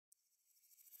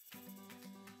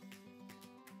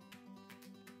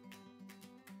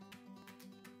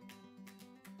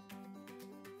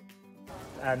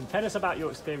Tell us about your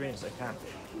experience at camp.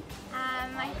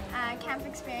 My camp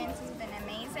experience has been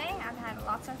amazing. I've had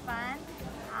lots of fun.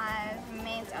 I've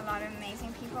met a lot of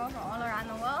amazing people from all around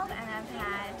the world, and I've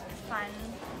had fun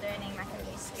learning like a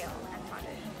new skill and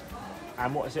pottery.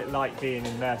 And what is it like being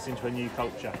immersed into a new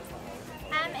culture?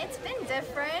 It's been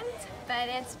different, but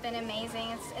it's been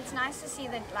amazing. It's nice to see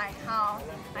that how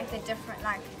the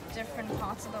different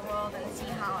parts of the world and see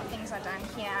how things are done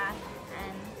here.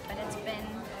 But it's been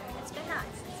nice.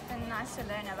 It's been nice to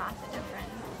learn about the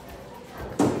different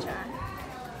culture.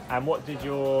 And what did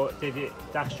it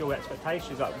dash your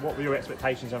expectations? Like, what were your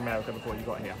expectations of America before you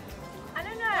got here? I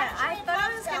don't know. I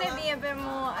thought it was going to be a bit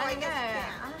more. I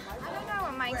don't know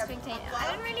what my expectations.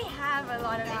 I didn't really have a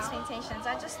lot of expectations.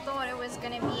 I just thought it was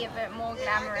going to be a bit more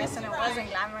glamorous, and it wasn't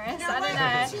glamorous. I don't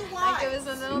know. Like, it was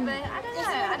a little bit. I don't know.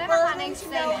 I don't know how to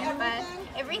explain it, but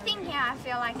everything here I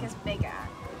feel like is bigger,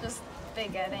 just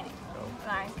bigger than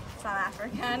like South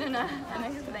Africa. I don't know how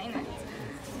to explain it.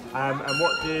 And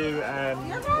what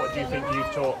do you think you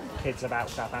taught kids about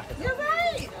South Africa? You're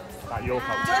right. About your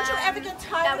culture? Don't you ever get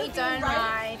tired that we don't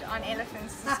ride on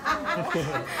elephants to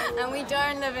school. And we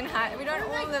don't live in huts. We don't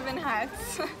all live in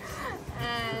huts.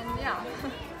 And yeah.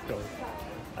 Cool.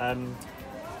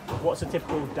 What's a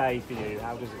typical day for you?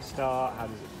 How does it start? How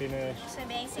does it finish? So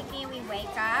basically we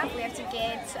wake up, we have to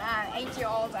get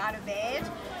 8-year-olds out of bed.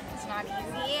 It's not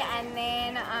easy. And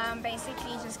then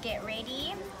basically just get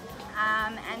ready.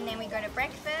 And then we go to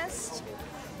breakfast,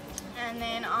 and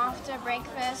then after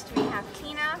breakfast we have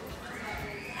cleanup,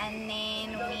 and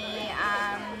then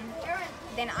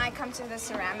then I come to the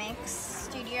ceramics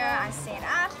studio, I set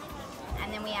up,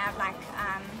 and then we have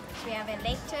we have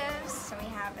electives, so we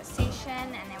have a session,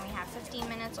 and then we have 15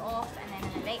 minutes off, and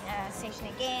then a session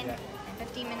again, and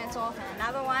 15 minutes off, and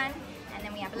another one, and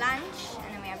then we have lunch,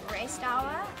 and then we have rest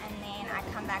hour, and then I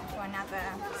come back for another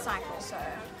cycle, so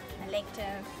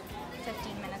elective,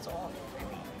 15 minutes off, and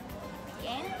then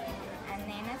again, and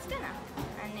then it's dinner,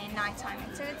 and then nighttime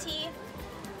activity,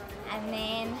 and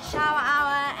then shower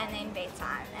hour, and then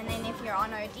bedtime. And then if you're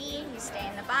on OD, you stay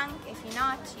in the bunk. If you're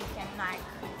not, you can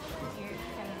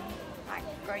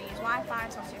go use Wi-Fi,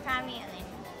 talk to your family, and then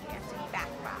you have to be back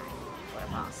by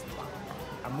 12:15.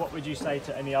 And what would you say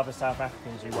to any other South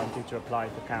Africans who wanted to apply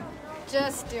for camp?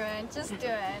 Just do it, just do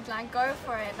it, go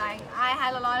for it. I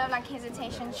had a lot of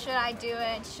hesitation, should I do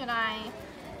it, should I,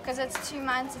 because it's 2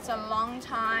 months, it's a long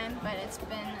time, but it's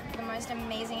been the most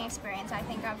amazing experience. I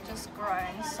think I've just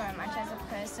grown so much as a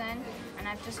person, and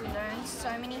I've just learned so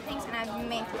many things, and I've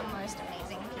met the most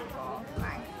amazing people,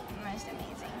 most amazing.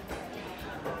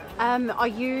 Are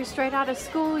you straight out of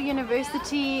school,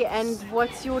 university, and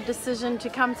what's your decision to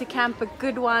come to camp? A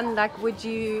good one? Would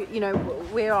you,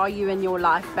 where are you in your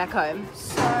life back home?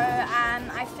 So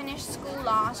I finished school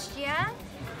last year,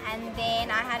 and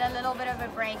then I had a little bit of a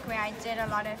break where I did a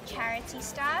lot of charity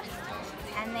stuff,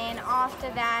 and then after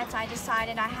that I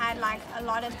decided I had a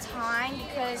lot of time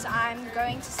because I'm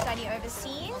going to study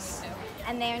overseas,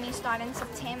 and they only start in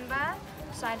September,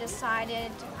 so I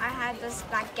decided I had this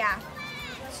gap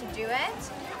to do it.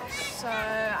 So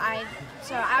I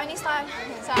only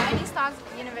start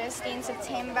university in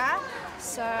September,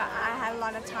 so I had a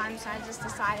lot of time, so I just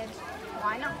decided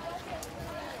why not.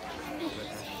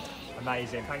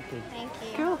 Amazing, thank you. Thank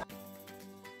you. Cool.